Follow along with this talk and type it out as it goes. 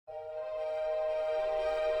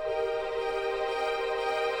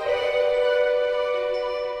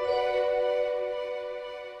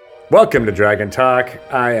Welcome to Dragon Talk.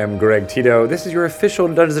 I am Greg Tito. This is your official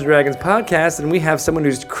Dungeons & Dragons podcast, and we have someone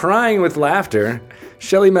who's crying with laughter,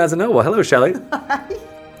 Shelly Mazzanoble. Hello, Shelly.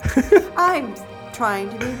 I'm trying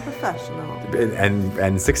to be professional.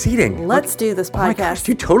 And succeeding. Let's do this podcast. Oh my gosh,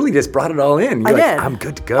 you totally just brought it all in. You're did. I'm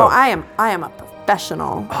good to go. Oh, I am a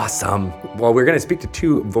professional. Awesome. Well, we're going to speak to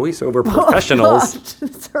two voiceover professionals. Oh,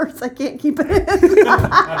 it hurts. I can't keep it in.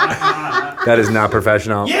 That is not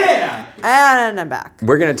professional. Yeah! And I'm back.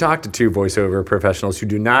 We're going to talk to two voiceover professionals who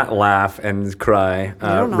do not laugh and cry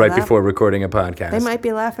right that. before recording a podcast. They might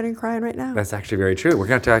be laughing and crying right now. That's actually very true. We're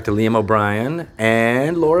going to talk to Liam O'Brien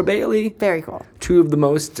and Laura Bailey. Very cool. Two of the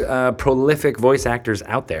most prolific voice actors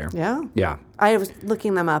out there. Yeah? Yeah. I was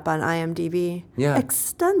looking them up on IMDb. Yeah.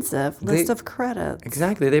 Extensive list of credits.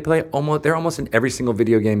 Exactly. They're almost in every single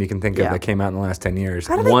video game you can think of Yeah. that came out in the last 10 years.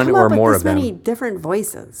 How do they One come or up more with of this them. many different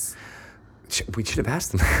voices? We should have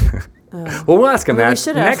asked them that. Well, we'll ask them Well, we that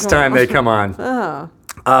should ask next them. time they come on. Oh.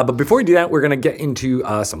 But before we do that, we're going to get into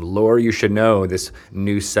some lore you should know, this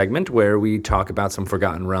new segment where we talk about some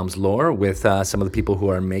Forgotten Realms lore with some of the people who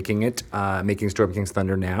are making Storm King's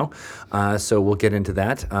Thunder now. So we'll get into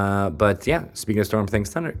that. But yeah, speaking of Storm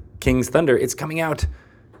King's Thunder, it's coming out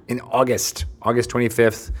in August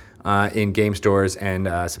 25th. In game stores and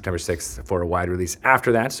September 6th for a wide release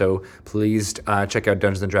after that. So please check out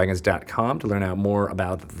DungeonsandDragons.com to learn out more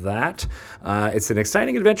about that. It's an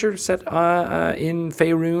exciting adventure set in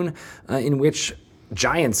Faerun in which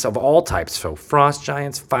giants of all types, so frost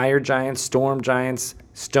giants, fire giants, storm giants,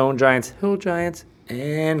 stone giants, hill giants,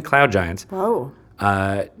 and cloud giants Whoa.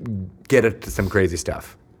 get into some crazy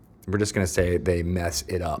stuff. We're just going to say they mess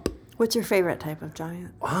it up. What's your favorite type of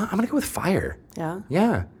giant? I'm going to go with fire. Yeah?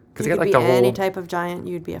 Yeah. Because You they got could like be the whole... any type of giant.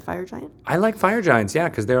 You'd be a fire giant? I like fire giants, yeah,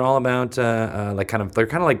 because they're all about they're kind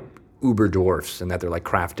of like uber dwarfs in that they're like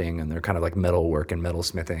crafting and they're kind of like metal work and metal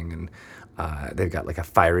smithing and they've got like a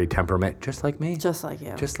fiery temperament, just like me. Just like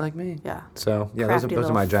you. Just like me. Yeah. So yeah, Crafty those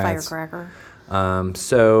are my little giants. Firecracker.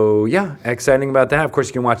 So yeah, exciting about that. Of course,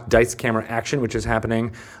 you can watch Dice Camera Action, which is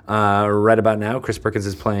happening right about now. Chris Perkins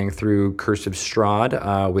is playing through Curse of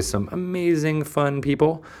Strahd with some amazing, fun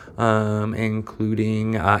people,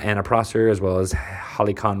 including Anna Prosser, as well as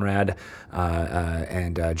Holly Conrad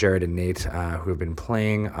and Jared and Nate, who have been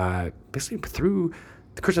playing basically through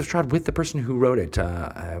the Curse of Strahd with the person who wrote it,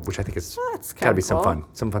 which I think is That's got to be kinda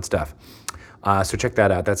some fun stuff. So check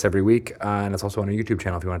that out. That's every week. And it's also on our YouTube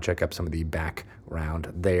channel if you want to check up some of the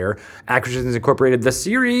background there. Acquisitions Incorporated, the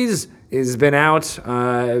series, has been out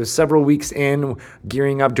several weeks in,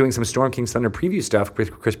 gearing up, doing some Storm King's Thunder preview stuff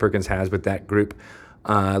Chris Perkins has with that group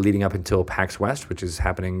leading up until PAX West, which is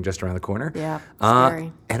happening just around the corner. Yeah,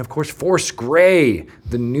 scary. And of course, Force Grey,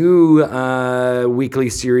 the new weekly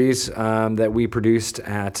series that we produced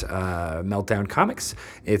at Meltdown Comics.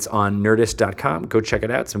 It's on Nerdist.com. Go check it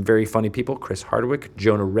out. Some very funny people: Chris Hardwick,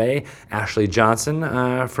 Jonah Ray, Ashley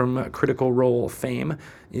Johnson from Critical Role fame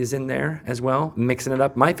is in there as well, mixing it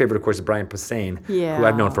up. My favorite, of course, is Brian Posehn, who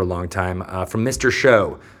I've known for a long time from Mr.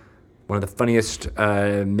 Show. One of the funniest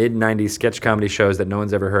mid-'90s sketch comedy shows that no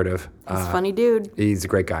one's ever heard of. He's a funny dude. He's a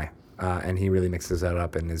great guy, and he really mixes that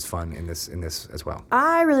up and is fun in this as well.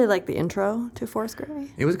 I really like the intro to Force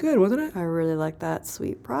Grey. It was good, wasn't it? I really like that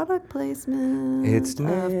sweet product placement It's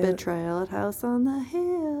of Betrayal at House on the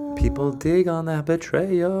Hill. People dig on that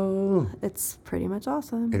betrayal. It's pretty much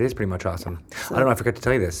awesome. It is pretty much awesome. So- I don't know, I forgot to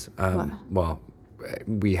tell you this. What? Well,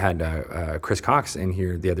 we had Chris Cox in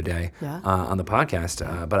here the other day on the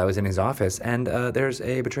podcast, but I was in his office, and there's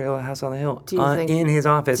a Betrayal at House on the Hill in his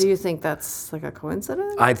office. Do you think that's like a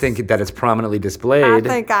coincidence? I think that it's prominently displayed. I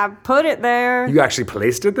think I put it there. You actually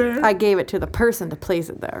placed it there? I gave it to the person to place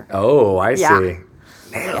it there. Oh, I Yeah. see.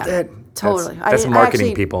 Nailed it. Totally. That's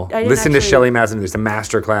marketing, people. Listen to Shelly Mazzanoble. It's a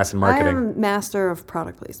master class in marketing. I am master of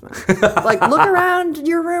product placement. Like, look around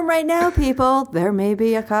your room right now, people. There may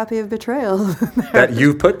be a copy of Betrayal. That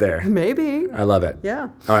you've put there. Maybe. I love it. Yeah.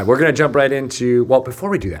 All right, we're going to jump right into, well, before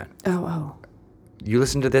we do that, Oh. you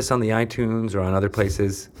listen to this on the iTunes or on other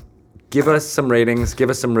places. Give us some ratings. Give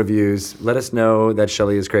us some reviews. Let us know that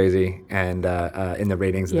Shelly is crazy and in the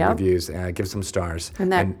ratings and the reviews. Give some stars.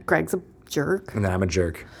 And that Greg's a jerk. And that I'm a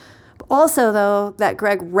jerk. Also, though, that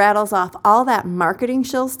Greg rattles off all that marketing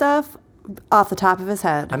shill stuff off the top of his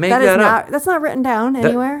head. I made that up. That's not written down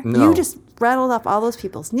anywhere. No. You just rattled off all those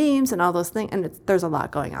people's names and all those things, and there's a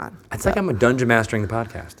lot going on. It's like I'm a dungeon mastering the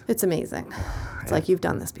podcast. It's amazing. It's like you've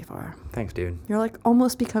done this before. Thanks, dude. You're like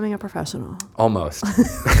almost becoming a professional. Almost.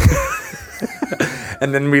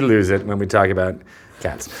 And then we lose it when we talk about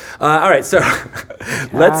cats. All right, so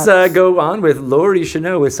let's go on with lore you should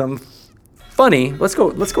know with some funny. Let's go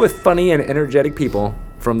with funny and energetic people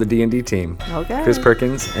from the D&D team. Okay. Chris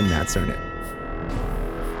Perkins and Matt Cernit.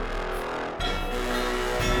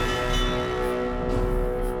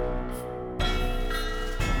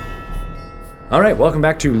 All right, welcome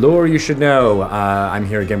back to Lore You Should Know. I'm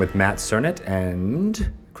here again with Matt Cernit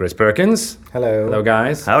and Chris Perkins. Hello. Hello,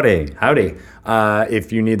 guys. Howdy. Howdy.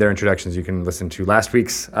 If you need their introductions, you can listen to last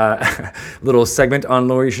week's little segment on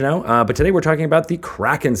Lore You Should Know. But today we're talking about the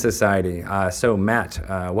Kraken Society. So, Matt,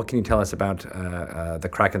 what can you tell us about the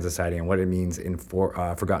Kraken Society and what it means in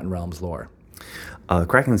Forgotten Realms lore? The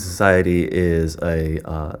Kraken Society is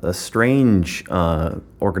a strange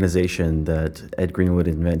organization that Ed Greenwood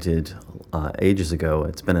invented ages ago.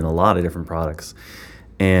 It's been in a lot of different products.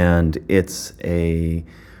 And it's a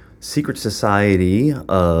secret society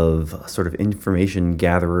of sort of information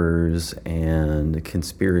gatherers and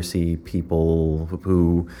conspiracy people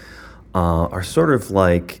who are sort of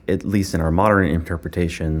like, at least in our modern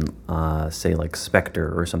interpretation, say like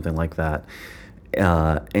Spectre or something like that.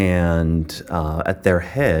 And at their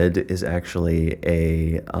head is actually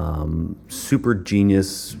a super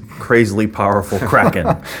genius, crazily powerful Kraken.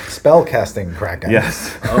 Spellcasting Kraken.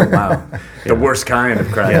 Yes. Oh, wow. The worst kind of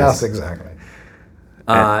Kraken. Yes, exactly.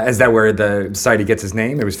 Is that where the society gets its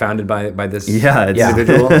name? It was founded by this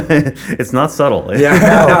individual. It's not subtle. Yeah.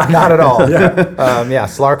 No, not at all.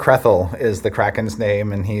 Slar Krethel is the Kraken's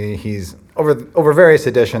name, and he's over various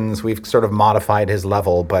editions, we've sort of modified his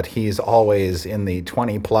level, but he's always in the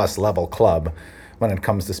 20-plus level club when it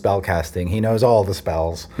comes to spellcasting. He knows all the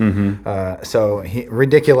spells. Mm-hmm. So he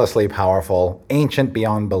ridiculously powerful, ancient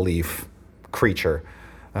beyond belief creature.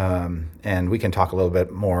 And we can talk a little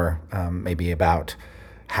bit more maybe about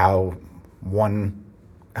how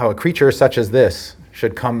a creature such as this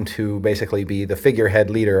should come to basically be the figurehead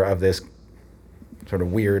leader of this sort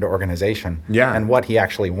of weird organization, and what he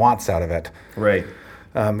actually wants out of it. Right.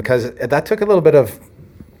 Because that took a little bit of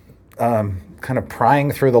kind of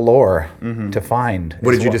prying through the lore to find.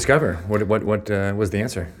 What did you discover? What was the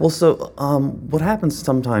answer? Well, so what happens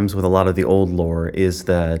sometimes with a lot of the old lore is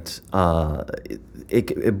that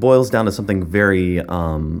it boils down to something very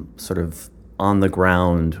sort of on the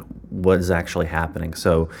ground, what is actually happening.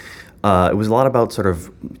 So it was a lot about sort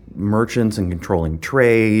of merchants and controlling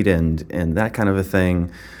trade and that kind of a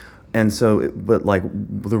thing. And so, but like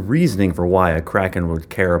the reasoning for why a Kraken would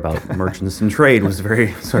care about merchants and trade was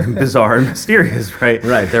very sort of bizarre and mysterious, right?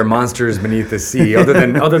 Right, they're monsters beneath the sea. Other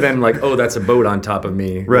than like, oh, that's a boat on top of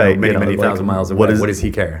me, right? Many thousand miles away. What does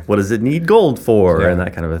he care? What does it need gold for, and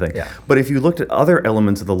that kind of a thing. Yeah. But if you looked at other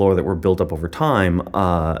elements of the lore that were built up over time,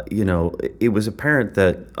 it was apparent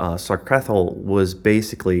that Slar Krethel was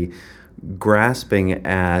basically grasping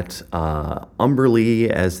at Umberlee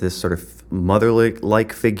as this sort of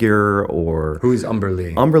mother-like figure, or who's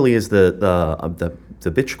Umberlee? Umberlee is the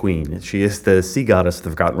bitch queen. She is the sea goddess of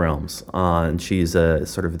the Forgotten Realms, and she's a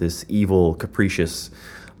sort of this evil, capricious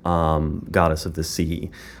goddess of the sea.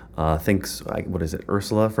 Thinks what is it,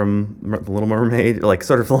 Ursula from The Little Mermaid, like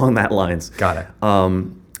sort of along that lines. Got it.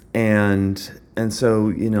 And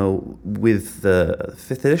so, with the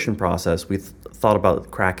 5th edition process, we thought about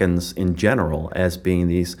Krakens in general as being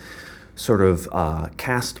these sort of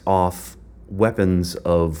cast-off weapons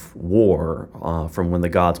of war from when the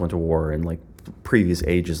gods went to war in like previous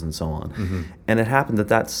ages and so on. Mm-hmm. And it happened that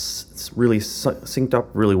that's really synced up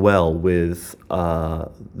really well with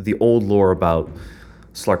the old lore about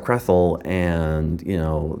Slar Krethel and,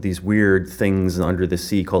 these weird things under the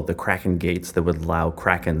sea called the Kraken Gates that would allow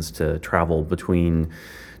Krakens to travel between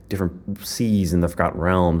different seas in the Forgotten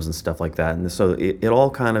Realms and stuff like that. And so it all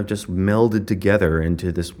kind of just melded together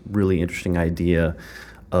into this really interesting idea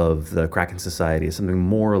of the Kraken Society as something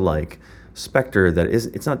more like Spectre, that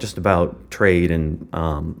it's not just about trade and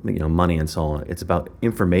money and so on. It's about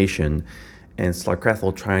information, and Slar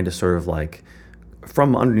Krethel trying to sort of like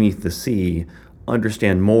from underneath the sea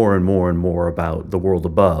understand more and more and more about the world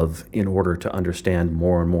above in order to understand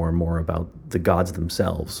more and more and more about the gods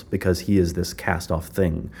themselves, because he is this cast-off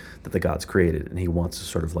thing that the gods created, and he wants to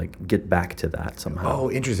sort of like get back to that somehow.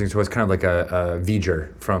 Oh, interesting. So it's kind of like a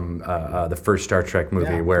V'ger from the first Star Trek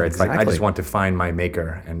movie, where it's exactly. like, I just want to find my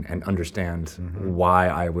maker and understand why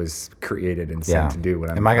I was created and sent to do what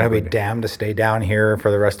I'm Am I going to be damned to stay down here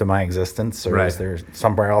for the rest of my existence, or is there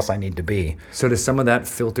somewhere else I need to be? So does some of that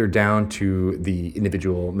filter down to the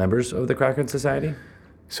individual members of the Kraken Society?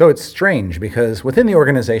 So it's strange because within the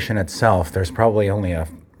organization itself, there's probably only a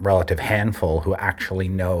relative handful who actually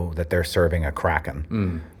know that they're serving a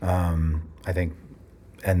Kraken. I think,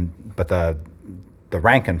 but the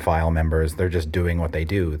rank and file members, they're just doing what they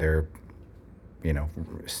do. They're,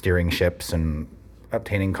 steering ships and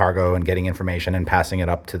obtaining cargo and getting information and passing it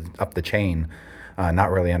up the chain.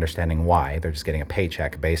 not really understanding why. They're just getting a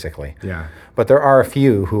paycheck, basically. Yeah. But there are a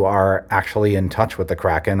few who are actually in touch with the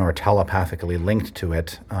Kraken or telepathically linked to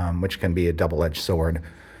it, which can be a double-edged sword.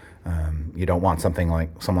 You don't want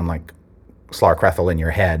someone like Slar Krethel in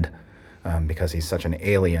your head because he's such an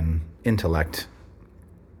alien intellect,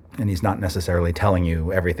 and he's not necessarily telling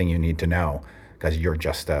you everything you need to know because you're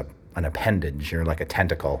just an appendage. You're like a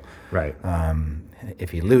tentacle. Right.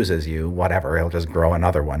 If he loses you, whatever, he'll just grow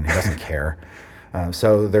another one. He doesn't care.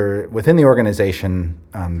 So within the organization,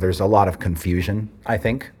 there's a lot of confusion, I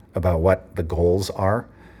think, about what the goals are.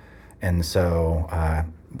 And so,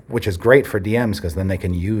 which is great for DMs because then they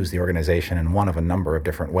can use the organization in one of a number of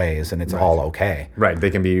different ways, and it's all okay. Right. They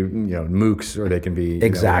can be, mooks, or they can be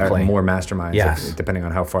Exactly. more masterminds, Yes. depending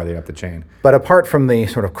on how far they're up the chain. But apart from the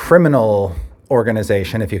sort of criminal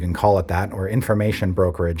organization, if you can call it that, or information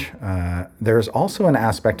brokerage, there's also an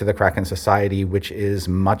aspect to the Kraken Society which is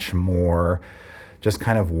much more just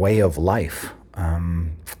kind of way of life.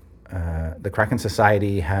 The Kraken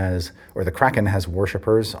Society the Kraken has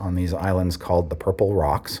worshippers on these islands called the Purple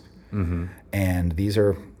Rocks. Mm-hmm. And these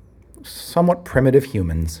are somewhat primitive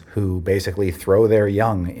humans who basically throw their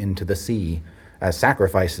young into the sea as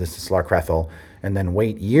sacrifices to Slar Krethel, and then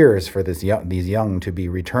wait years for these young to be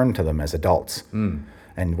returned to them as adults.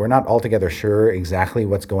 And we're not altogether sure exactly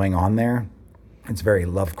what's going on there. It's very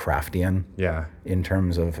Lovecraftian in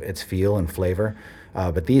terms of its feel and flavor.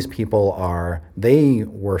 But these people they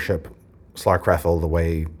worship Slar Krethel the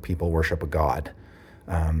way people worship a god.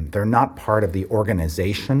 They're not part of the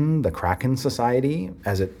organization, the Kraken Society,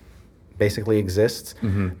 as it basically exists.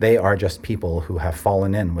 Mm-hmm. They are just people who have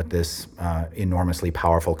fallen in with this enormously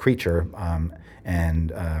powerful creature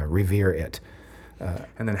and revere it.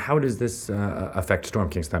 And then how does this affect Storm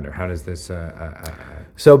King's Thunder? How does this...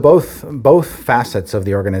 So both facets of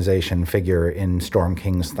the organization figure in Storm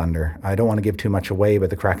King's Thunder. I don't want to give too much away,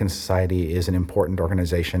 but the Kraken Society is an important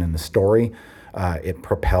organization in the story. It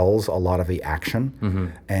propels a lot of the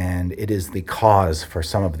action, and it is the cause for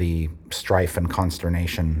some of the strife and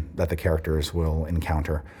consternation that the characters will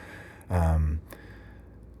encounter.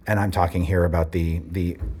 And I'm talking here about the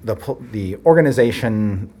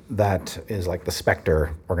organization that is like the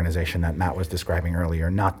Spectre organization that Matt was describing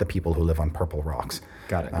earlier, not the people who live on Purple Rocks.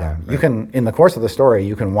 Got it. Yeah, You can, in the course of the story,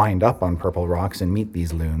 you can wind up on Purple Rocks and meet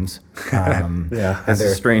these loons. That's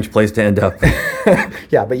a strange place to end up.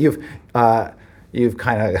 Yeah, but you've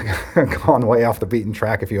kind of gone way off the beaten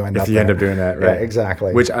track if you end up If you there. end up doing that, right? Yeah,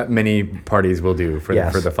 exactly. Which many parties will do for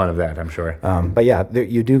Yes. the fun of that, I'm sure. But yeah,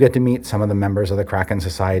 you do get to meet some of the members of the Kraken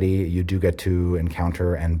Society. You do get to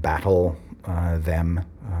encounter and battle them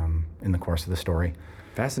in the course of the story.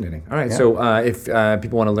 Fascinating. All right, so if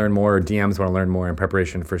people want to learn more, or DMs want to learn more in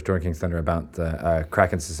preparation for Storm King's Thunder about the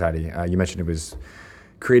Kraken Society, you mentioned it was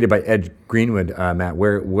created by Ed Greenwood, Matt.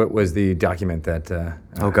 What was the document that...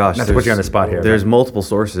 Oh gosh, not to put you on the spot here. There's multiple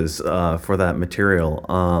sources for that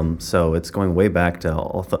material, so it's going way back to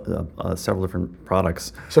several different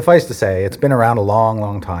products. Suffice to say, it's been around a long,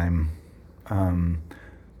 long time.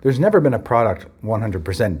 There's never been a product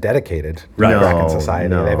 100% dedicated to the Kraken Society.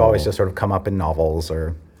 No. They've always just sort of come up in novels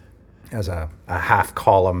or as a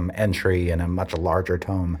half-column entry in a much larger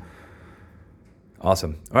tome.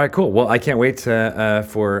 Awesome. All right, cool. Well, I can't wait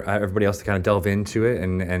for everybody else to kind of delve into it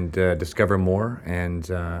and discover more and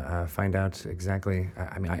find out exactly.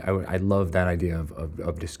 I mean, I love that idea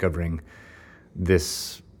of discovering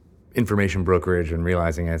this information brokerage and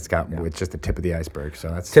realizing it's just the tip of the iceberg. So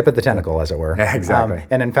that's Tip of the tentacle, as it were. Yeah, exactly.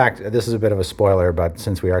 And in fact, this is a bit of a spoiler, but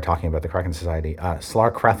since we are talking about the Kraken Society,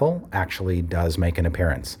 Slar Krethel actually does make an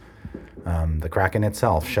appearance. The Kraken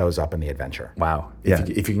itself shows up in the adventure. wow. Yeah.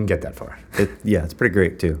 If you can get that far. It's pretty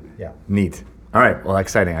great too. Yeah. Neat. All right. Well,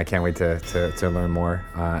 exciting. I can't wait to learn more.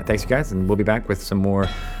 Thanks, you guys, and we'll be back with some more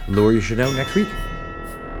lore you should know next week.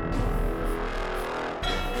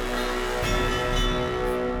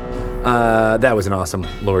 That was an awesome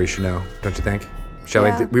lore you should know, don't you think? Shelley,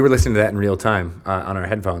 Yeah. we were listening to that in real time on our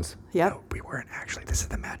headphones. Yep. No, we weren't actually. This is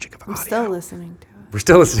the magic of I'm audio. still listening to it. We're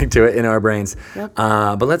still listening to it in our brains. Yep.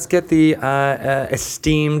 But let's get the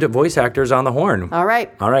esteemed voice actors on the horn. All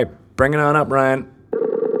right. All right. Bring it on up, Ryan.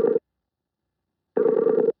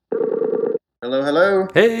 Hello, hello.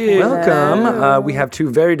 Hey, welcome. We have two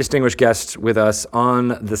very distinguished guests with us on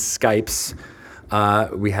the Skypes.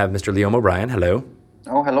 We have Mr. Liam O'Brien, hello,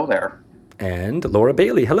 Oh, hello there. and Laura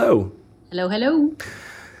Bailey, hello. Hello, hello.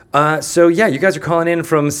 So yeah, you guys are calling in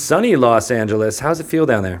from sunny Los Angeles. How's it feel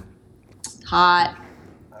down there? Hot.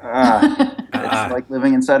 It's like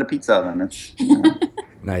living inside a pizza oven. It's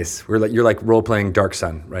Nice. You're like role playing Dark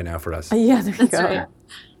Sun right now for us. Yeah, there you That's go. right.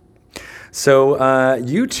 So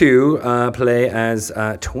you two play as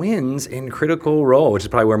twins in Critical Role, which is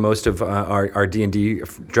probably where most of our D&D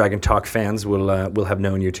Dragon Talk fans will have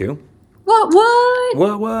known you two.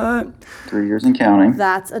 What? What? 3 years and counting.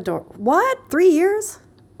 That's adorable. What? 3 years?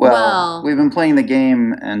 Well- We've been playing the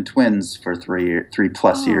game and twins for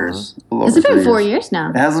 3+ years. A little Has it over been 3 4 years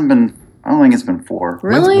now? It hasn't been. I don't think it's been 4.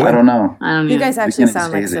 Really? I don't know. I don't know. You guys actually Beginning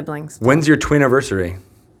sound like stages. siblings. When's your twin anniversary?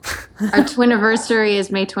 Our twin anniversary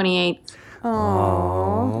is May 28th.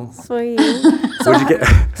 Oh, sweet. What'd you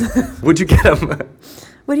get? Would you get them?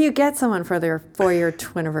 What do you get someone for their 4-year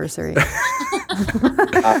twiniversary?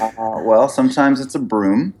 Well, sometimes it's a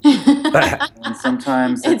broom, and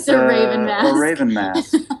sometimes It's a raven A mask. raven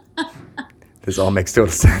mask. This all makes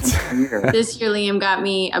total sense. This year, Liam got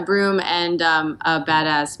me a broom and a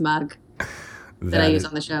badass mug that I use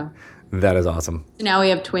on the show. That is awesome. So now we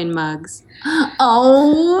have twin mugs.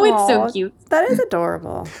 Oh, it's Aw, so cute. That is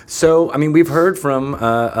adorable. So, I mean, we've heard from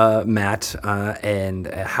Matt and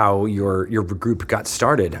how your group got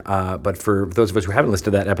started. But for those of us who haven't listened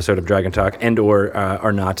to that episode of Dragon Talk and/or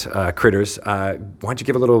are not critters, why don't you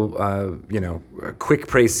give a little, a quick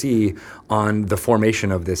précis on the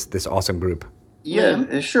formation of this awesome group?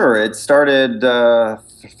 Yeah, sure. It started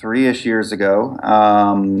 3-ish years ago,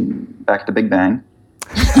 back at the Big Bang.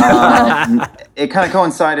 It kind of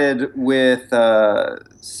coincided with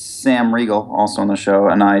Sam Riegel, also on the show,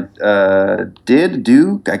 and I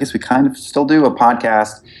I guess we kind of still do, a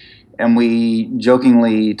podcast, and we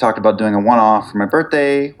jokingly talked about doing a one-off for my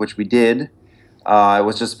birthday, which we did. It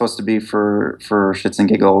was just supposed to be for shits and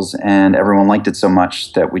giggles, and everyone liked it so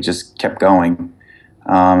much that we just kept going.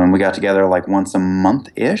 And we got together like once a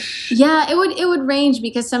month-ish. Yeah, it would range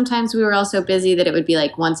because sometimes we were all so busy that it would be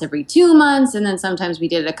like once every 2 months, and then sometimes we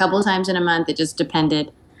did it a couple times in a month. It just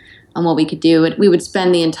depended on what we could do. We would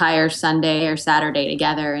spend the entire Sunday or Saturday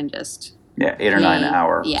together and just 8 or 9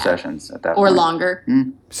 hour Yeah. sessions at that or point. longer.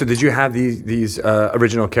 So, did you have these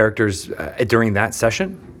original characters during that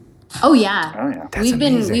session? Oh yeah. Oh yeah. That's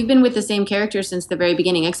amazing. We've been with the same characters since the very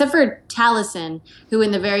beginning, except for Taliesin, who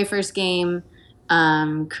in the very first game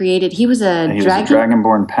created. He was a He was a dragon.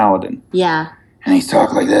 dragonborn paladin. Yeah. And he's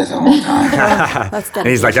talking like this the whole time. That's And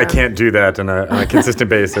he's like, I dedication. can't do that on a consistent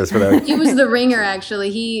basis for that. He was the ringer, actually.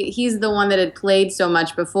 He's the one that had played so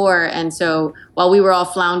much before, and so while we were all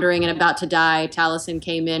floundering and about to die, Taliesin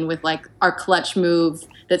came in with like our clutch move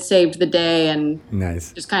that saved the day and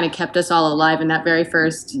Nice. just kind of kept us all alive in that very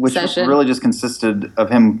first Which session. really just consisted of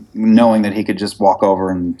him knowing that he could just walk over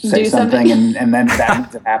and say Do something, something. and then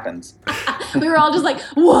that happens. We were all just like,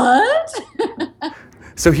 "What?"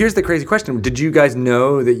 So here's the crazy question: did you guys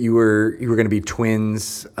know that you were going to be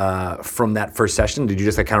twins from that first session? Did you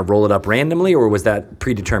just like kind of roll it up randomly, or was that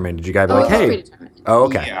predetermined? Did you guys be like, it was hey? predetermined. Oh,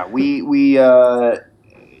 okay. Yeah, we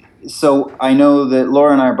so I know that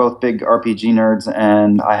Laura and I are both big RPG nerds,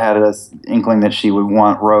 and I had an inkling that she would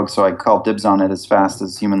want rogue, so I called dibs on it as fast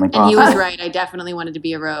as humanly And possible. he was right. I definitely wanted to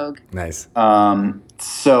be a rogue. Nice.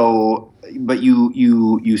 So, but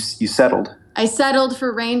you settled. I settled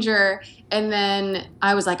for ranger, and then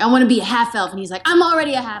I was like, I want to be a half elf, and he's like, I'm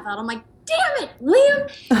already a half elf. I'm like, damn it,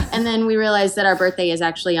 Liam. And then we realized that our birthday is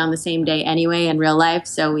actually on the same day anyway in real life,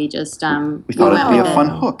 so we just We thought went it'd be a with fun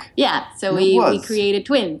it. hook. Yeah, so It we was. created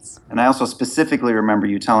twins. And I also specifically remember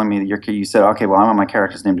you telling me that you said, okay, well, I want my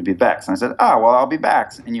character's name to be Vex. And I said, oh, well, I'll be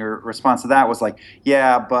Vex. And your response to that was like,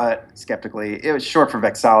 yeah, but skeptically, it was short for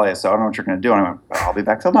Vexalia, so I don't know what you're going to do. And I went, well, I'll be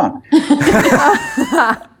back till dawn.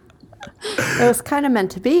 It was kind of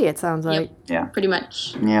meant to be, it sounds like. Yep, Yeah. pretty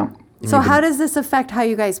much. Yeah. So how does this affect how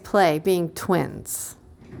you guys play, being twins?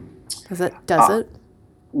 Does it?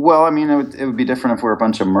 Well, I mean, it would be different if we were a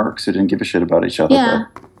bunch of mercs who didn't give a shit about each other. Yeah,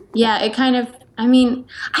 yeah. It kind of. I mean,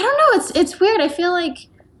 I don't know. It's weird. I feel like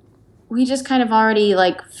we just kind of already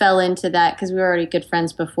like fell into that because we were already good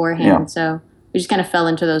friends beforehand. Yeah. So we just kind of fell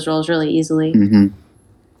into those roles really easily. Mm-hmm.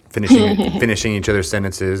 Finishing each other's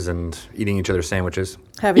sentences and eating each other's sandwiches.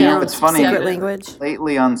 Have Yeah. your own It's funny. secret language?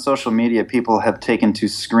 Lately on social media, people have taken to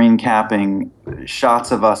screen capping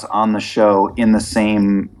shots of us on the show in the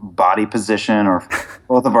same body position or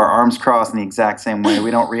both of our arms crossed in the exact same way.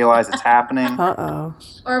 We don't realize it's happening. Uh-oh.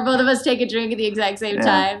 Or both of us take a drink at the exact same Yeah.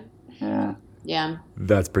 time. Yeah. Yeah.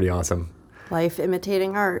 That's pretty awesome. Life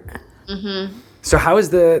imitating art. So how is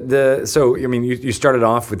the so I mean you started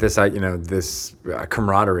off with this this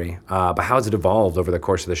camaraderie, but how has it evolved over the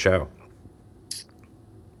course of the show?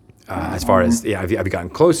 As far as have you gotten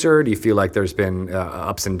closer? Do you feel like there's been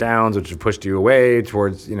ups and downs which have pushed you away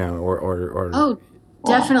towards or Oh,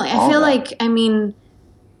 definitely. I all feel that. like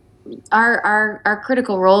our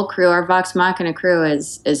Critical Role crew, our Vox Machina crew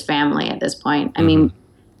is family at this point. I mean,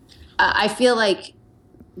 I feel like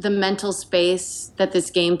the mental space that this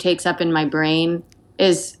game takes up in my brain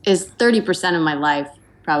is 30% of my life,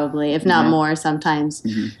 probably, if not more sometimes.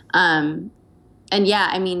 And yeah,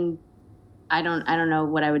 I mean, I don't know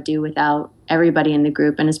what I would do without everybody in the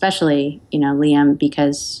group, and especially, Liam,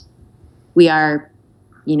 because we are,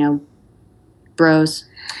 bros.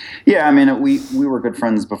 Yeah, I mean, we were good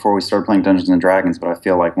friends before we started playing Dungeons and Dragons, but I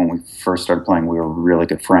feel like when we first started playing, we were really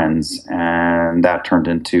good friends, and that turned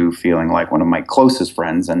into feeling like one of my closest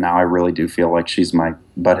friends, and now I really do feel like she's my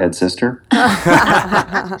butthead sister.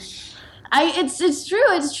 It's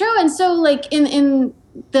true, and so like in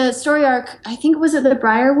the story arc, I think was it the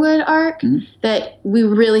Briarwood arc that we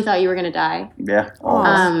really thought you were gonna die. Yeah.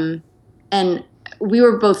 And we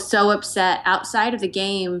were both so upset outside of the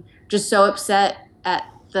game, just so upset at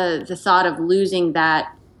the thought of losing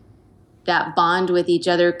that bond with each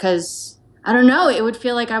other, because I don't know, it would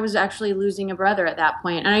feel like I was actually losing a brother at that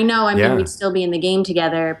point. And I know, we'd still be in the game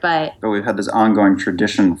together, but we've had this ongoing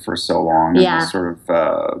tradition for so long, and Yeah. this sort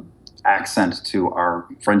of accent to our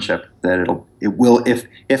friendship that it will, if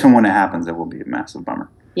and when it happens, it will be a massive bummer.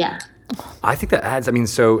 yeah. I think that adds. I've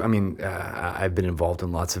been involved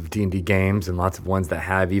in lots of D&D games and lots of ones that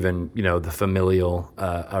have even the familial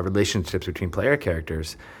relationships between player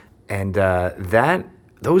characters, and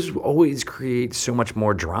those always create so much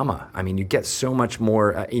more drama. I mean, you get so much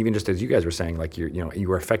more. Even just as you guys were saying, like you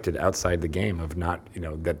were affected outside the game of not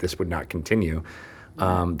that this would not continue.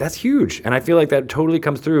 That's huge, and I feel like that totally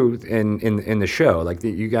comes through in the show. Like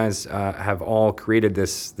you guys have all created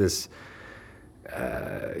this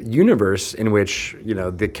universe in which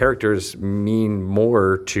the characters mean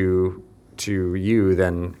more to you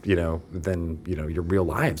than your real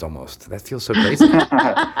lives almost. That feels so crazy.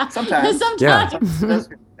 Sometimes. Yeah.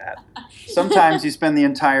 Sometimes you spend the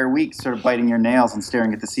entire week sort of biting your nails and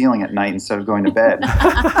staring at the ceiling at night instead of going to bed.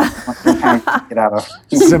 Get out of.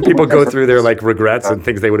 Some people go through their like regrets and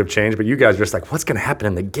things they would have changed, but you guys are just like, what's going to happen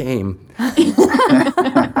in the game?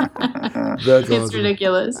 That's It's awesome.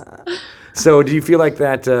 ridiculous. So do you feel like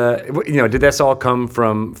that, did this all come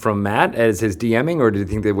from Matt as his DMing, or do you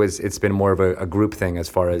think it's been more of a group thing as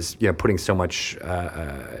far as, putting so much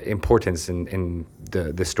importance in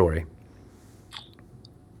the story?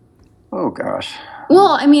 Oh, gosh.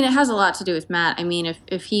 Well, it has a lot to do with Matt.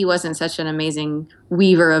 If he wasn't such an amazing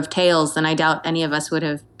weaver of tales, then I doubt any of us would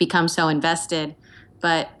have become so invested.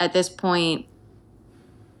 But at this point,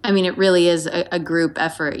 it really is a group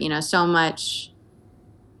effort. So much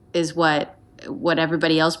is what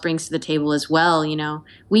everybody else brings to the table as well.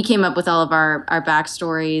 We came up with all of our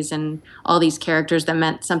backstories and all these characters that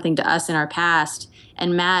meant something to us in our past.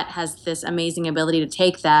 And Matt has this amazing ability to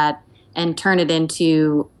take that and turn it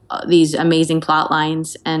into these amazing plot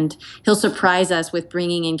lines. And he'll surprise us with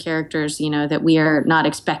bringing in characters, that we are not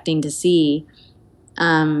expecting to see.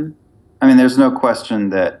 There's no question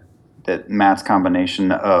that Matt's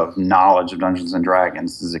combination of knowledge of Dungeons and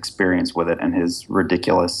Dragons, his experience with it, and his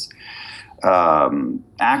ridiculous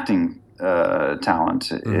acting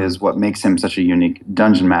talent is what makes him such a unique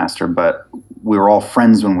dungeon master. But we were all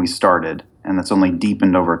friends when we started, and that's only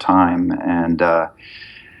deepened over time. And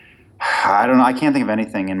I don't know. I can't think of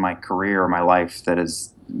anything in my career or my life that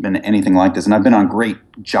has been anything like this. And I've been on great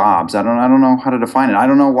jobs. I don't know how to define it. I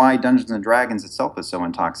don't know why Dungeons and Dragons itself is so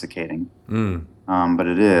intoxicating. But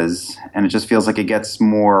it is, and it just feels like it gets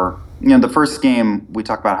more. The first game we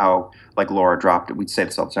talk about how like Laura dropped it. We'd say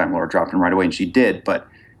this all the time. Laura dropped it right away, and she did. But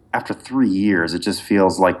after 3 years, it just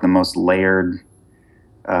feels like the most layered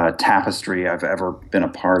tapestry I've ever been a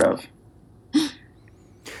part of.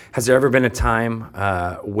 Has there ever been a time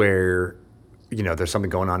where there's something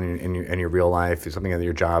going on in your real life, something in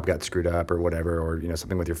your job got screwed up or whatever, or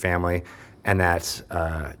something with your family, and that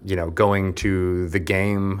going to the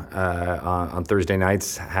game on Thursday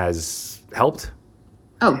nights has helped?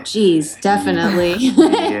 Oh, geez, definitely.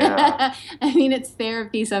 Yeah. It's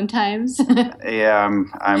therapy sometimes. Yeah,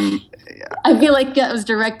 I feel like that was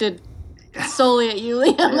directed solely at you,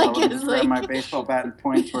 Liam. Grab my baseball bat and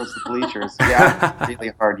point towards the bleachers. Yeah,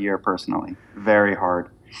 really hard year personally, very hard.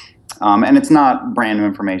 And it's not brand new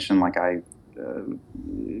information. Like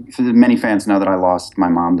many fans know that I lost my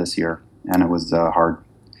mom this year, and it was hard.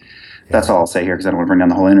 Yeah. That's all I'll say here because I don't want to bring down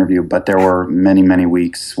the whole interview. But there were many, many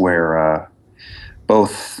weeks where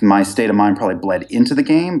both my state of mind probably bled into the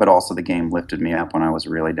game, but also the game lifted me up when I was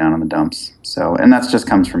really down in the dumps. So, and that just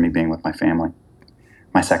comes from me being with my family,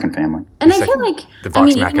 my second family. And I feel like, the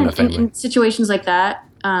Vox even Machina family. in situations like that,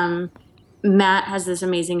 Matt has this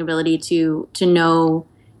amazing ability to know,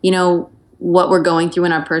 what we're going through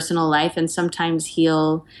in our personal life. And sometimes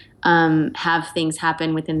he'll have things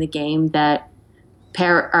happen within the game that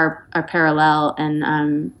are parallel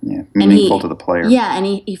and meaningful to the player. Yeah, and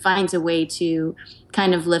he finds a way to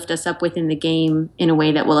kind of lift us up within the game in a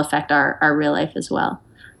way that will affect our real life as well.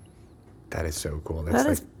 That is so cool. That's That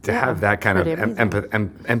like is- to have that kind of pretty amazing.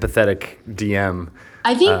 empathetic DM.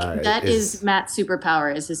 I think that is- is Matt's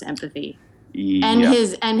superpower, is his empathy. Yeah.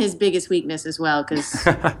 And his biggest weakness as well, because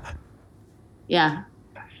yeah.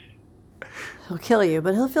 He'll kill you,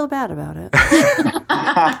 but he'll feel bad about it.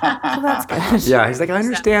 So that's good. Yeah, he's like, I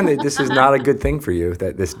understand that this is not a good thing for you,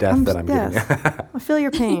 that this death that I'm giving Yes. you. I feel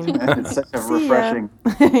your pain. It's such a See ya. refreshing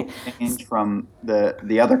change from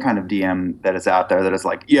the other kind of DM that is out there that is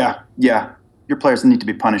like, yeah, your players need to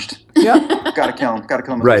be punished. Yeah. Gotta kill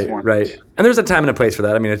them with Right, this one. right. And there's a time and a place for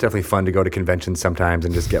that. I mean, it's definitely fun to go to conventions sometimes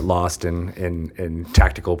and just get lost in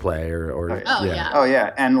tactical play or Oh, yeah. Oh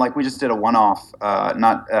yeah, and like we just did a one-off,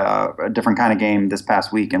 not a different kind of game this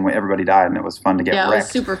past week, and everybody died, and it was fun to get Yeah, it was wrecked.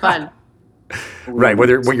 super fun. Right,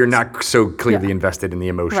 where you're not so clearly Yeah. invested in the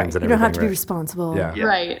emotions Right. and You everything. don't have to be right? responsible. Yeah. Yeah.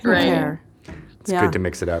 Right, You don't right. care. It's good to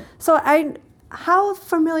mix it up. So how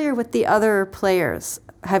familiar with the other players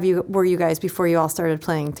were you guys before you all started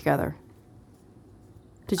playing together?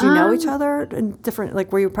 Did you know each other in different,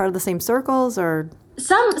 like, were you part of the same circles or?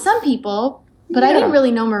 Some people, but I didn't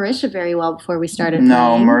really know Marisha very well before we started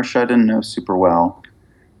No, playing. Marisha I didn't know super well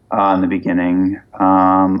in the beginning.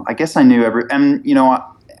 I guess I knew and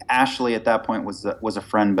Ashley at that point was a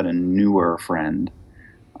friend, but a newer friend.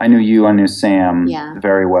 I knew you, I knew Sam Yeah.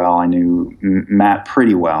 very well. I knew Matt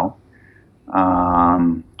pretty well.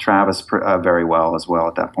 Travis very well as well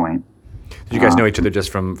at that point. Did you guys know each other just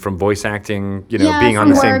from voice acting, Yeah, being on from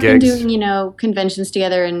the same work and gigs? doing, conventions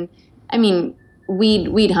together. And I mean,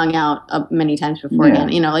 we'd hung out many times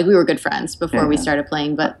beforehand. Yeah. Like we were good friends before we Yeah. started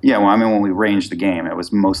playing. But Yeah, well, I mean, when we ranged the game, it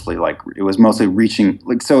was mostly reaching.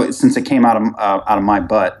 Like, so since it came out of my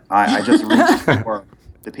butt, I just reached for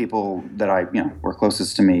the people that were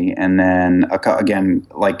closest to me, and then again,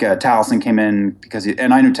 like Taliesin came in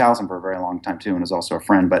and I knew Taliesin for a very long time too, and was also a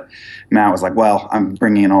friend. But Matt was like, "Well, I'm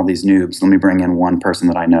bringing in all these noobs. Let me bring in one person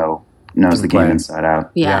that I knows the game Play. inside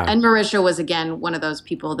out." yeah. Yeah. And Marisha was, again, one of those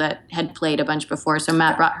people that had played a bunch before. So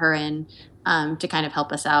Matt brought her in to kind of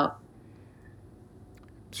help us out.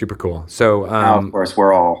 Super cool. So, Now, of course,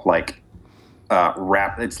 we're all like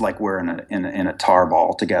wrapped. It's like we're in a tar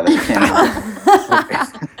ball together. We can't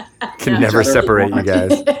can never separate you guys.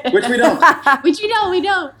 which we don't. Which we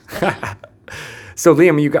don't. So,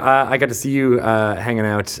 Liam, I got to see you hanging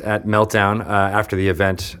out at Meltdown after the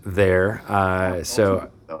event there. So,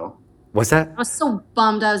 what's that? I was so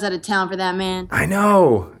bummed I was out of town for that, man. I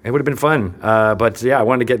know. It would have been fun. But yeah, I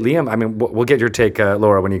wanted to get Liam. I mean, we'll get your take,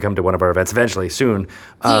 Laura, when you come to one of our events eventually, soon.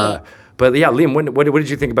 But yeah, Liam, what did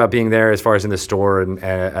you think about being there as far as in the store and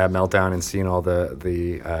at Meltdown and seeing all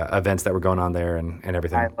the events that were going on there and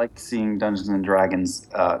everything? I like seeing Dungeons and Dragons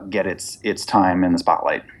get its time in the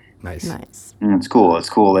spotlight. Nice. Nice. And it's cool. It's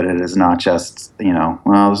cool that it is not just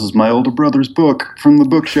well, this is my older brother's book from the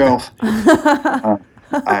bookshelf. I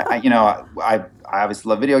obviously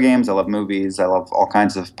love video games. I love movies. I love all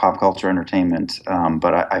kinds of pop culture entertainment.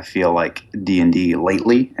 But I feel like D&D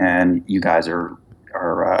lately, and you guys are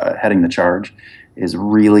heading the charge, is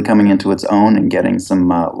really coming into its own and getting some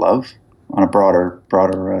love on a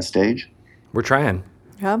broader stage. We're trying.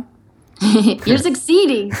 Yeah. You're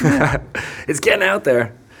succeeding. It's getting out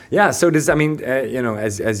there. Yeah. So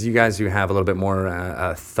as you guys who have a little bit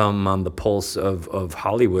more thumb on the pulse of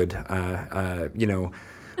Hollywood,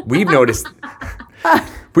 we've noticed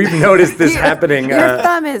this happening. Your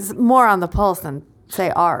thumb is more on the pulse than, say,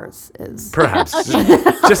 ours is. Perhaps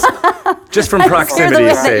just from Hear the way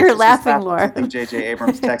proximity's that sake. you're laughing, I Laura. think J.J.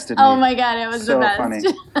 Abrams texted me. Oh my God, it was So the best. funny.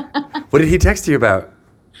 What did he text you about?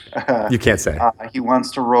 You can't say. He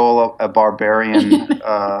wants to roll a barbarian.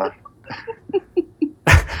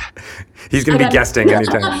 He's going to be guesting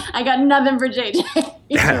anytime. I got nothing for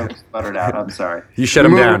JJ. Sputtered out. I'm sorry. You shut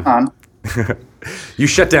him Moving down. on. You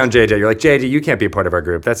shut down JJ. You're like, JJ, you can't be a part of our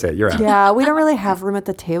group. That's it. You're out. Yeah, we don't really have room at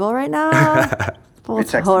the table right now. We'll We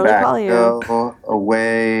text totally back. call you. Go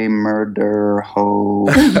away, murder, ho.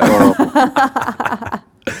 Go.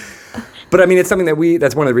 But I mean, it's something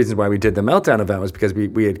that's one of the reasons why we did the Meltdown event, was because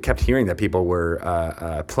we had kept hearing that people were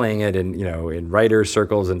playing it in writers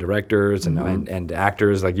circles and directors and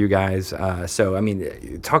actors like you guys. So I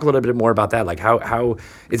mean, talk a little bit more about that. Like how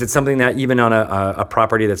is it something that even on a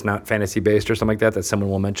property that's not fantasy based or something like that someone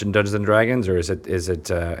will mention Dungeons and Dragons, or is it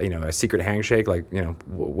a secret handshake? Like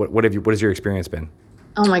what has your experience been?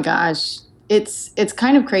 Oh my gosh. It's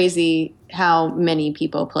kind of crazy how many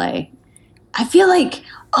people play. I feel like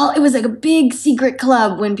it was like a big secret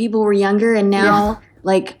club when people were younger, and now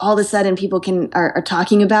like all of a sudden people are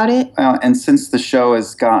talking about it. And since the show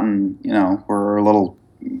has gotten, we're a little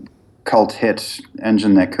cult hit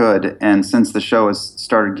engine that could, and since the show has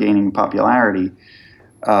started gaining popularity,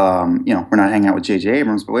 we're not hanging out with J.J.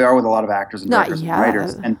 Abrams, but we are with a lot of actors and directors and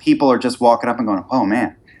writers, and people are just walking up and going, "Oh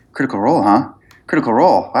man, Critical Role, huh? Critical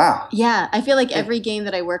Role, wow." Yeah, I feel like every game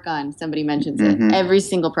that I work on, somebody mentions it. Every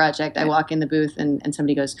single project, I walk in the booth and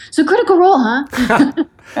somebody goes, "So Critical Role, huh?"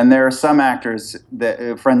 And there are some actors,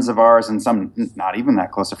 that friends of ours, and some not even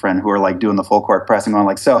that close a friend, who are like doing the full court press and going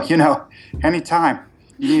like, "So, anytime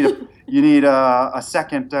you need a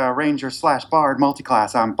second Ranger/Bard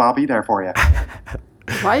multiclass, I'll be there for you."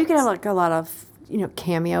 Well, you can have like a lot of,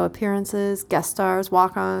 cameo appearances, guest stars,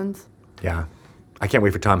 walk-ons. Yeah. I can't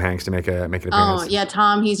wait for Tom Hanks to make an appearance. Oh, yeah,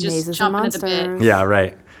 Tom, he's just Mazes and chomping at the bit. Monsters. Yeah,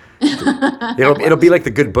 right. It'll be like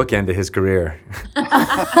the good bookend to his career.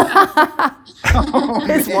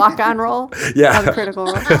 His walk-on role. Yeah. On Critical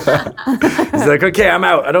Role. He's like, okay, I'm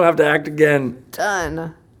out. I don't have to act again.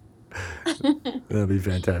 Done. That'll be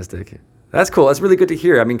fantastic. That's cool. That's really good to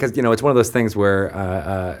hear. I mean, because, it's one of those things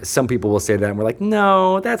where some people will say that and we're like,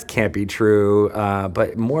 no, that can't be true.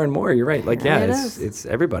 But more and more, you're right. Like, yeah, it's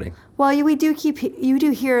everybody. Well, you do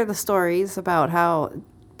hear the stories about how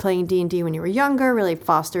playing D&D when you were younger really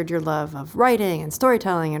fostered your love of writing and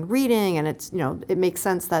storytelling and reading. And it's, it makes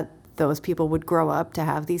sense that those people would grow up to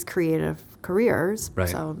have these creative careers. Right.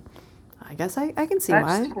 So I guess I can see I why.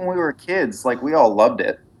 just think when we were kids, like we all loved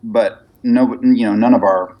it, but none of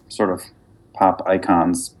our sort of pop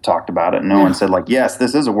icons talked about it. No one said like, yes,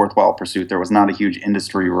 this is a worthwhile pursuit. There was not a huge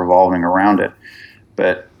industry revolving around it.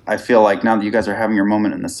 But I feel like now that you guys are having your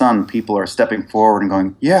moment in the sun, people are stepping forward and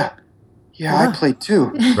going, yeah, I played too.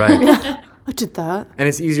 Right. I did that. And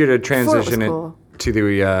it's easier to transition cool. it to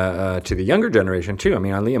the younger generation too. I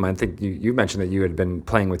mean, on Liam, I think you mentioned that you had been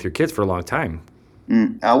playing with your kids for a long time.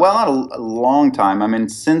 Well, not a long time. I mean,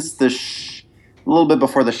 since a little bit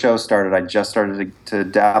before the show started, I just started to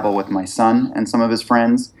dabble with my son and some of his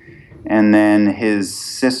friends. And then his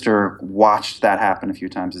sister watched that happen a few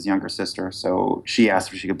times, his younger sister. So she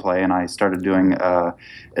asked if she could play, and I started doing it a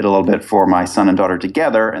little bit for my son and daughter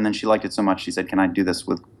together. And then she liked it so much, she said, can I do this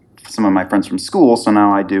with some of my friends from school? So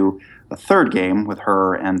now I do a third game with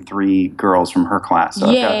her and 3 girls from her class. So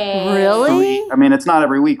Yeah. Really? I mean, it's not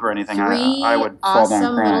every week or anything. 3 I would fall down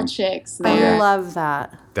awesome crying. little chicks. I There. love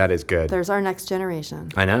that. That is good. There's our next generation.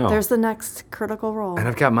 I know. There's the next Critical Role. And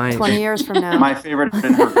I've got mine. 20 years from now. My favorite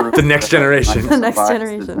in her group. The next generation. The next Is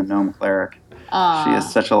generation. the gnome cleric. Aw. She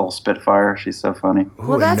is such a little spitfire. She's so funny.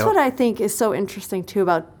 Well, that's what I think is so interesting too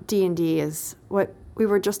about D&D is what we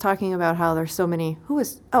were just talking about, how there's so many.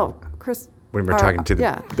 Chris. When we're talking to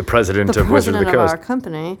the president of Wizard of the The president Coast. of our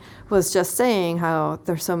company was just saying how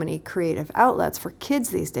there's so many creative outlets for kids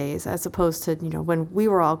these days, as opposed to when we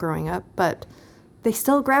were all growing up. But they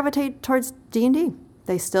still gravitate towards D&D.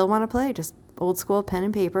 They still want to play just old school pen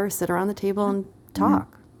and paper, sit around the table and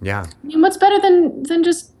talk Yeah. I mean, what's better than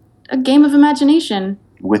just a game of imagination?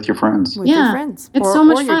 With your friends. with Yeah, your friends. it's or, so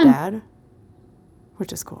much or your fun. dad,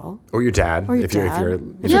 which is cool. Or your dad. Or your if dad. You're,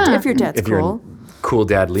 Yeah. If your dad's if you're cool. cool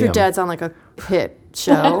dad Liam. If your dad's on like a hit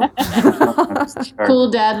show.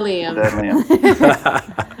 Cool Dad Liam.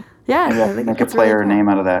 Dadlium. Yeah. Maybe I I could think make a it's really player cool. name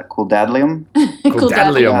out of that. Cool Dadlium. Cool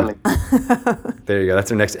Dad Liam. Dadlium. There you go.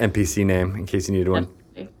 That's our next NPC name in case you needed one.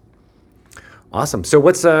 Awesome. So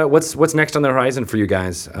what's next on the horizon for you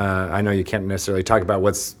guys? I know you can't necessarily talk about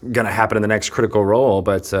what's going to happen in the next Critical Role,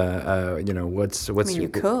 but what's you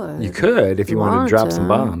could. You could if you wanted to Want drop to. some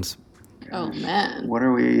bombs. Oh man. What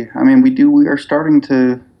are we? I mean, we are starting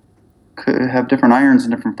to have different irons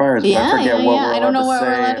and different fires. But I forget what we're I don't know what we're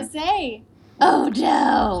allowed allowed to say. Oh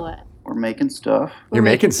no. We're making stuff. You're We're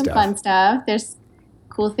making some stuff. fun stuff. There's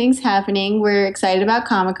cool things happening. We're excited about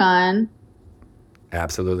Comic-Con.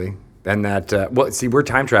 Absolutely. And we're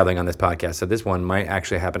time traveling on this podcast, so this one might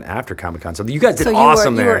actually happen after Comic-Con. So you guys did So you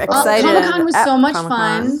awesome were there. excited. Comic-Con was at so much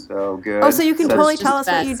Comic-Con. fun. So good. Oh, so you can So totally it's tell us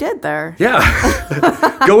just what you best. did there.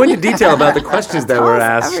 Yeah. Go into detail about the questions that Tell were us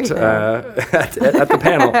asked everything. at the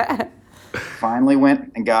panel. finally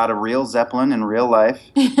went and got a real Zeppelin in real life.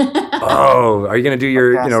 Oh, are you going to do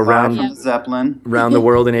your, Cast live round from the Zeppelin. round the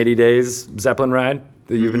world in 80 days Zeppelin ride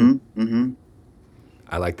that you've been? Mm-hmm.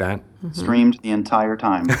 I like that. Streamed the entire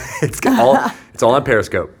time. It's all on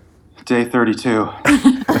Periscope. Day 32.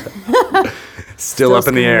 Still up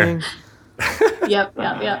in the air.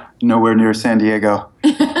 Yep. Nowhere near San Diego.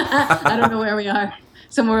 I don't know where we are.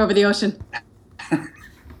 Somewhere over the ocean.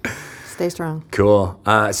 Stay strong. Cool.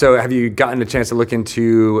 So have you gotten a chance to look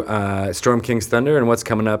into Storm King's Thunder and what's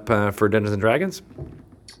coming up for Dungeons & Dragons?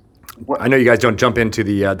 I know you guys don't jump into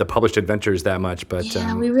the published adventures that much, but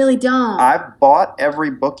Yeah, we really don't. I've bought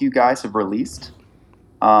every book you guys have released,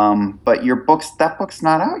 but that book's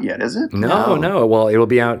not out yet, is it? no. Well, it'll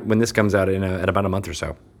be out when this comes out in about a month or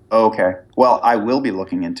so. Okay. Well, I will be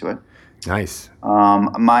looking into it. Nice.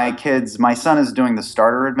 My son is doing the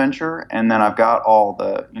starter adventure, and then I've got all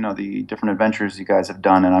the different adventures you guys have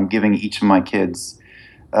done, and I'm giving each of my kids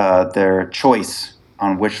their choice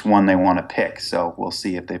on which one they want to pick. So we'll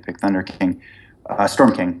see if they pick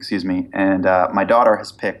Storm King, excuse me. And my daughter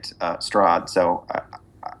has picked Strahd. So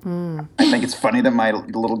I think it's funny that my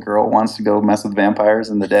little girl wants to go mess with vampires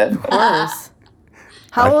and the dead. Of course.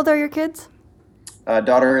 How old are your kids?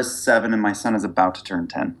 Daughter is 7, and my son is about to turn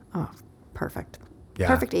 10. Oh, perfect. Yeah.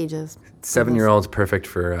 Perfect ages. 7-year-old's perfect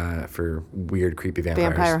for weird, creepy vampires.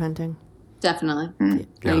 Vampire hunting. Definitely.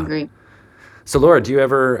 Yeah. I agree. So, Laura, do you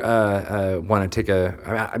ever want to take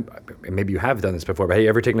maybe you have done this before, but have you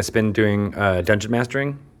ever taken a spin doing dungeon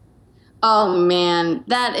mastering? Oh man,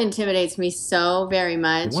 that intimidates me so very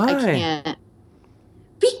much. Why? I can't.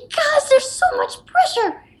 Because there's so much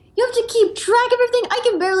pressure. You have to keep track of everything. I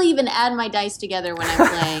can barely even add my dice together when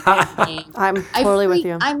I'm playing a game. I'm totally with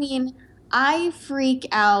you. I mean, I freak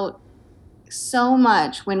out so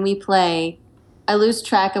much when we play. I lose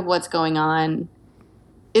track of what's going on.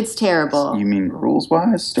 It's terrible. You mean rules-wise?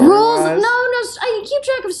 Rules? Story-wise? No. I keep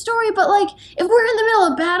track of story, but like if we're in the middle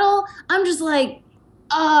of battle, I'm just like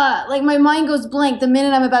my mind goes blank the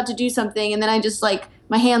minute I'm about to do something, and then I just like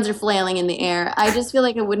my hands are flailing in the air. I just feel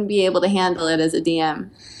like I wouldn't be able to handle it as a DM.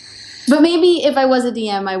 But maybe if I was a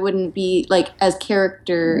DM, I wouldn't be like as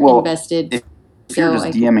character invested. If you're just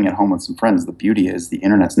DMing at home with some friends, the beauty is the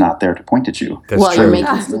internet's not there to point at you. That's Well, true. you're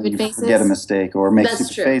making stupid You faces. forget a mistake or make That's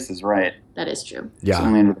stupid true. faces, right? That is true. It's Yeah.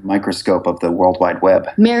 only under the microscope of the World Wide Web.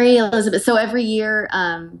 Mary Elizabeth. So every year,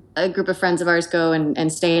 a group of friends of ours go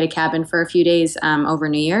and stay at a cabin for a few days over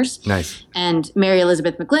New Year's. Nice. And Mary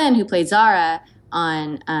Elizabeth McGlynn, who played Zara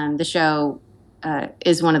on the show,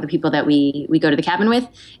 is one of the people that we go to the cabin with,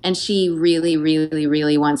 and she really, really,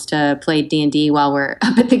 really wants to play D&D while we're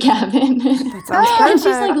up at the cabin. That sounds And she's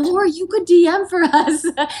like, perfect. Laura, you could DM for us.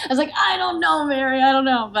 I was like, I don't know, Mary, I don't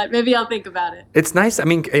know, but maybe I'll think about it. It's nice. I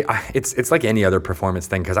mean, it's like any other performance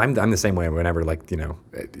thing because I'm the same way. Whenever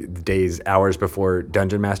days, hours before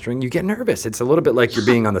dungeon mastering, you get nervous. It's a little bit like you're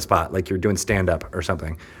being on the spot, like you're doing stand up or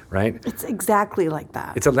something, right? It's exactly like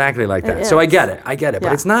that. It's exactly like that. It So I is. get it. But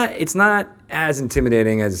Yeah. it's not as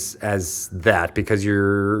intimidating as that because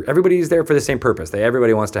everybody's there for the same purpose.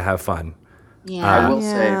 Everybody wants to have fun. Yeah. I will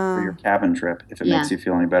say Yeah. for your cabin trip, if it Yeah. makes you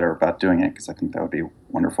feel any better about doing it, because I think that would be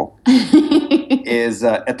wonderful, is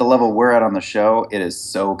at the level we're at on the show, it is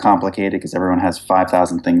so complicated because everyone has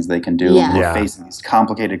 5,000 things they can do. Yeah. We're Yeah. facing these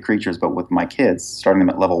complicated creatures, but with my kids, starting them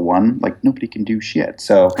at level 1, like nobody can do shit.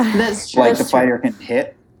 So That's true. like the fighter can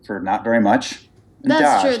hit for not very much. and That's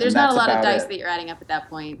dodge, true. and There's not a that's lot of about dice it. that you're adding up at that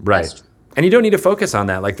point. Right. That's true. And you don't need to focus on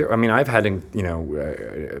that. I've had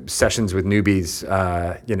sessions with newbies,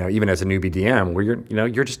 even as a newbie DM, where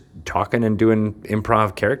you're just talking and doing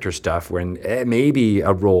improv character stuff. When maybe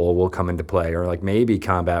a role will come into play, or like maybe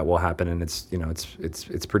combat will happen, and it's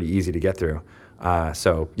pretty easy to get through.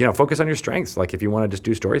 So focus on your strengths. Like if you want to just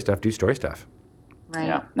do story stuff, do story stuff. Right.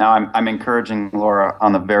 Yeah. Now I'm encouraging Laura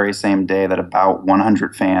on the very same day that about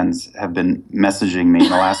 100 fans have been messaging me in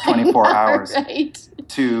the last 24 hours Right.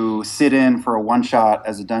 to sit in for a one shot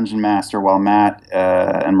as a dungeon master while Matt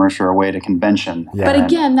and Mercer are away at a convention. Yeah. But And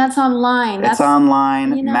again, that's online. it's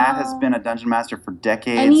online. you know- Matt has been a dungeon master for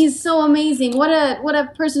decades. And he's so amazing. What a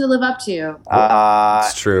person to live up to.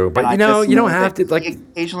 It's true, but and I you just don't know have that to He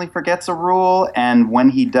occasionally forgets a rule, and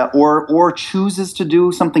when he does, or chooses to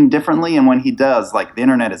do something differently, and when he does, like the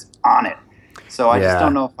internet is on it. So I Yeah. just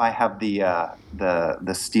don't know if I have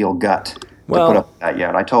the steel gut Well- to put up with that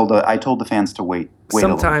yet. I told the fans to wait. A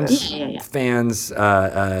little Sometimes bit. Yeah. fans,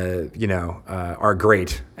 are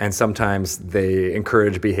great, and sometimes they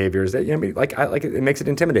encourage behaviors that it makes it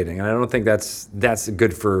intimidating, and I don't think that's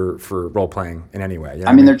good for role playing in any way. You know I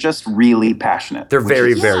what mean, they're just really passionate. they're which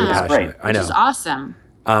very is- very Yeah. passionate. I Which know, is awesome.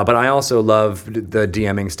 but I also love the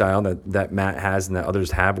DMing style that Matt has and that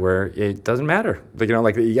others have, where it doesn't matter.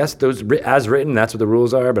 Yes, those as written, that's what the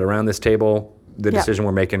rules are, but around this table, the Yeah. decision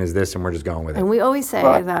we're making is this, and we're just going with it. And we always say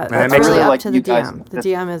Right. that And it that's makes really it up like to the you guys- DM. The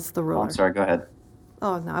DM is the Oh, ruler. I'm sorry. Go ahead.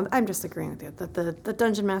 Oh, no, I'm just agreeing with you. That the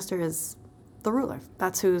dungeon master is the ruler.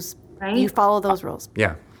 That's who's, Right? you follow those rules.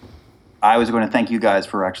 Yeah. I was going to thank you guys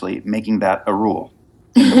for actually making that a rule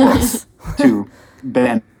in the books to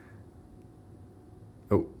bend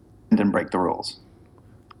Oh, and break the rules,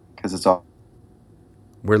 because it's all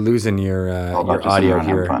We're losing your just audio around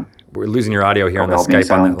having here. fun. We're losing your audio here on the All being Skype on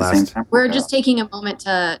silent that at the same last. time. We're just taking a moment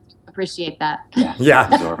to appreciate that. Yeah.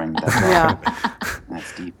 Absorbing. That's Yeah.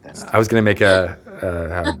 That's deep. That's deep. I was going to make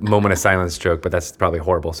a moment of silence joke, but that's probably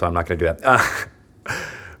horrible, so I'm not going to do that.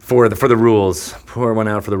 For the rules, pour one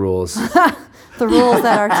out for the rules. The rules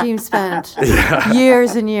that our team spent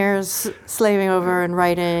years and years slaving over and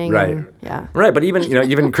writing. Right. And, yeah. Right, but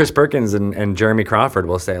even Chris Perkins and Jeremy Crawford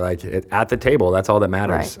will say like at the table, that's all that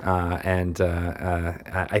matters. Right.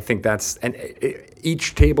 I think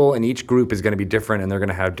each table and each group is going to be different, and they're going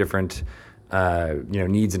to have different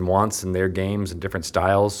needs and wants in their games and different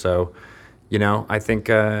styles. So, I think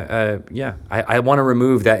I want to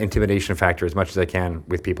remove that intimidation factor as much as I can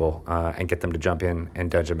with people and get them to jump in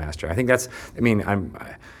and Dungeon Master. I think that's one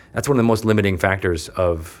of the most limiting factors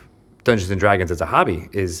of Dungeons and Dragons as a hobby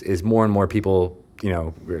is more and more people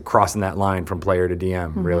crossing that line from player to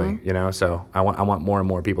DM really, so I want more and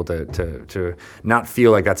more people to not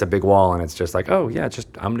feel like that's a big wall and it's just like, oh yeah,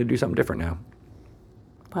 I'm going to do something different now.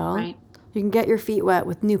 Well, Right. you can get your feet wet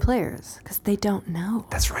with new players because they don't know.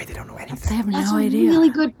 That's right. They don't know They anything. have That's no a idea. really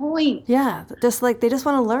good point. Yeah, just like they just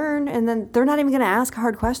want to learn, and then they're not even going to ask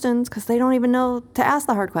hard questions because they don't even know to ask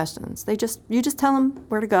the hard questions. You just tell them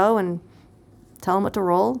where to go and tell them what to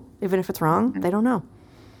roll, even if it's wrong. They don't know.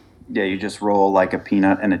 Yeah, you just roll like a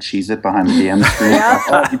peanut and a Cheez-It behind the DM screen.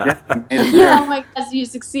 Oh, you did. You made it there. Oh my gosh, you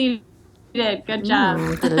succeeded. Good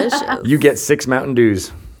job. Delicious. You get 6 Mountain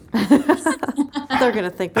Dews. They're going to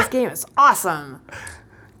think this game is awesome.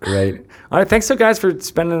 Great. All right. Thanks, so guys, for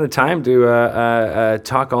spending the time to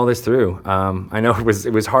talk all this through. I know it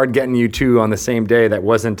was hard getting you two on the same day. That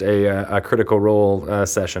wasn't a Critical Role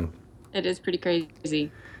session. It is pretty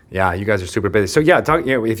crazy. Yeah, you guys are super busy. So yeah, talk.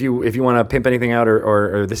 If you want to pimp anything out,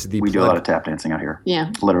 or this is the We do a lot of tap dancing out here.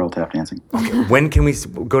 Yeah. Literal tap dancing. When can we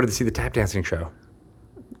go to see the tap dancing show?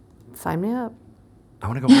 Sign me up. I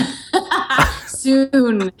want to go.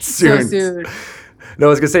 Soon. Soon. So soon. No, I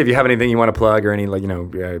was gonna say if you have anything you want to plug or any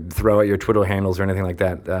throw out your Twitter handles or anything like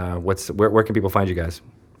that. Where can people find you guys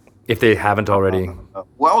if they haven't already?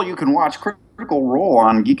 Well, you can watch Critical Role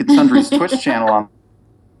on Geek and Sundry's Twitch channel on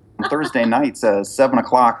Thursday nights at 7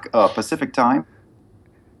 o'clock Pacific time.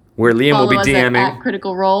 Where Liam will be Follow us DMing. at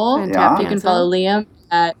Critical Role. And Yeah. You can follow Liam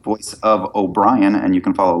at Voice of O'Brien, and you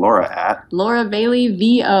can follow Laura at Laura Bailey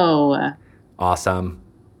VO. Awesome.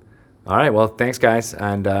 All right. Well, thanks, guys,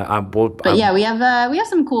 and But yeah, we have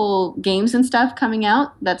some cool games and stuff coming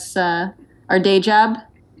out. That's our day job.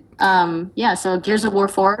 So Gears of War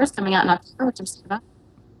 4 is coming out in October, which I'm excited about.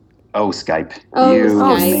 Skype. Oh, you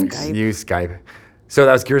Skype. minx. Skype. You Skype. So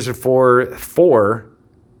that was Gears of War 4.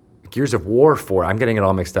 Gears of War 4. I'm getting it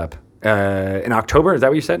all mixed up. In October, is that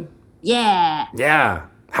what you said? Yeah, Yeah.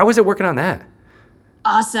 How was it working on that?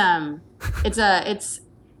 awesome.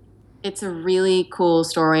 It's a really cool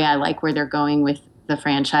story. I like where they're going with the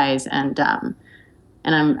franchise, and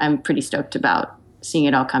I'm pretty stoked about seeing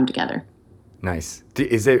it all come together. Nice.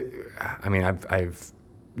 Is it? I mean, I've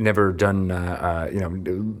never done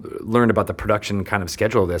learned about the production kind of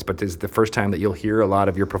schedule of this, but is the first time that you'll hear a lot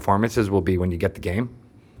of your performances will be when you get the game,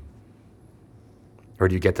 or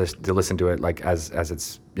do you get to listen to it like as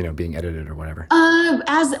it's being edited or whatever?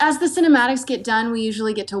 As the cinematics get done, we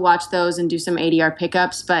usually get to watch those and do some ADR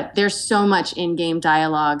pickups. But there's so much in-game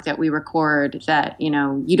dialogue that we record that you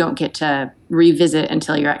don't get to revisit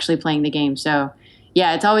until you're actually playing the game. So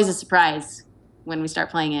yeah, it's always a surprise when we start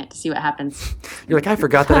playing it to see what happens. You're like, I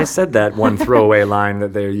forgot that I said that one throwaway line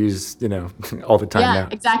that they use all the time Yeah, now.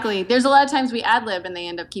 exactly. There's a lot of times we ad lib and they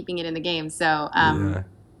end up keeping it in the game. So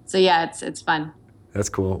it's fun. That's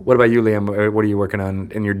cool. What about you, Liam? What are you working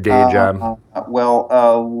on in your day job? A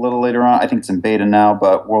little later on, I think it's in beta now,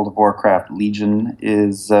 but World of Warcraft Legion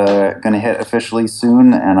is going to hit officially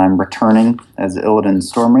soon, and I'm returning as Illidan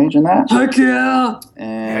Stormrage in that. Heck yeah!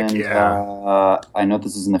 And Heck yeah. I know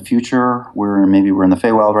this is in the future. We're in the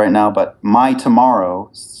Feywild right now, but tomorrow,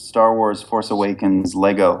 Star Wars Force Awakens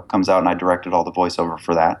Lego comes out, and I directed all the voiceover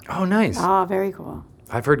for that. Oh, nice. Oh, very cool.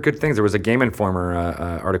 I've heard good things. There was a Game Informer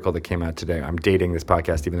article that came out today. I'm dating this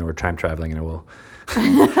podcast, even though we're time traveling, and it will.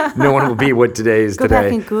 No one will be what today is Go today.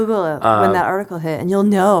 back and Google it when that article hit, and you'll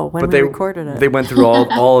know when we recorded it. They went through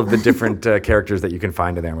all of the different characters that you can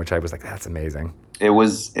find in there, which I was like, that's amazing. It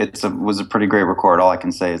was a pretty great record. All I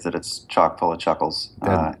can say is that it's chock full of chuckles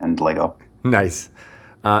and Lego. Nice.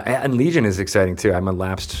 And Legion is exciting too. I'm a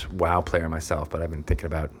lapsed WoW player myself, but I've been thinking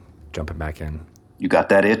about jumping back in. You got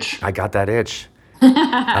that itch? I got that itch.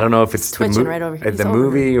 I don't know if it's twitching right over here. the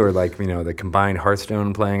movie or the combined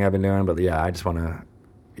Hearthstone playing I've been doing, but yeah, I just want to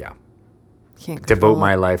Can't devote control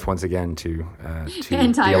my it. life once again to the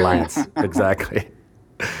Entirely. Alliance. Exactly.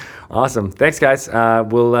 Awesome. Thanks, guys.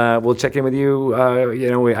 We'll check in with you,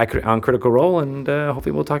 on Critical Role, and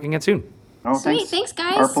hopefully we'll talk again soon. Oh, Sweet. Thanks,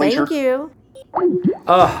 guys. Our pleasure. Thank you.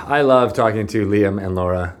 Oh, I love talking to Liam and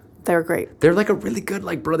Laura. They're great. They're like a really good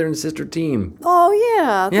brother and sister team. Oh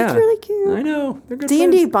yeah, that's Yeah. really cute. I know. They're good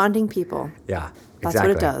D&D friends. bonding people. Yeah. That's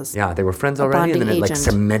exactly. what it does. Yeah, they were friends A already, and bonding then it agent.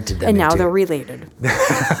 cemented them And now into they're related.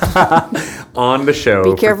 on the show.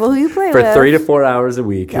 Be careful who you play for with. 3 to 4 hours a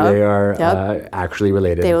week. Yep. They are Yep. actually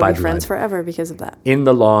related. They will by be friends blood. forever because of that. In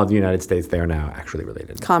the law of the United States, they are now actually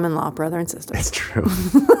related. Common law, brother and sister. It's true.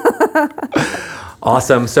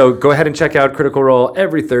 Awesome. So go ahead and check out Critical Role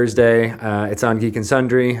every Thursday. It's on Geek and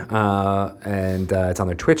Sundry, and it's on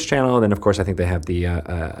their Twitch channel. Then, of course, I think they have the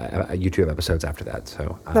YouTube episodes after that.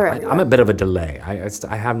 So They're everywhere. I'm a bit of a delay.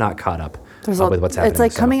 I have not caught up with what's happening. It's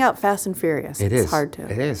like so. coming out fast and furious. It It's is hard to.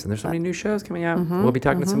 It is, and there's so many new shows coming out. We'll be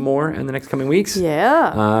talking to some more in the next coming weeks.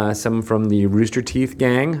 Yeah. Some from the Rooster Teeth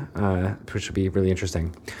gang, which will be really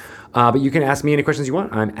interesting. But you can ask me any questions you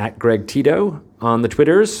want. I'm at Greg Tito on the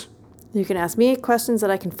Twitters, You can ask me questions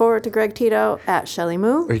that I can forward to Greg Tito at Shelly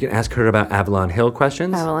Moo. or you can ask her about Avalon Hill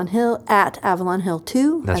questions. Avalon Hill at Avalon Hill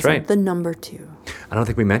 2. That's as in right. The number 2. I don't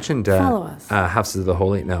think we mentioned Follow us. Houses of the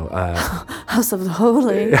Holy. No, House of the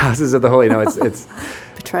Holy. Houses of the Holy. No, it's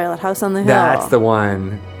Betrayal at House on the Hill. that's the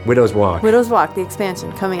one. Widow's Walk. Widow's Walk, the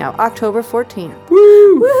expansion, coming out October 14th.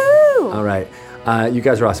 Woo! Woohoo! All right, you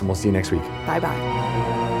guys are awesome. We'll see you next week. Bye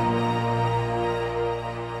bye.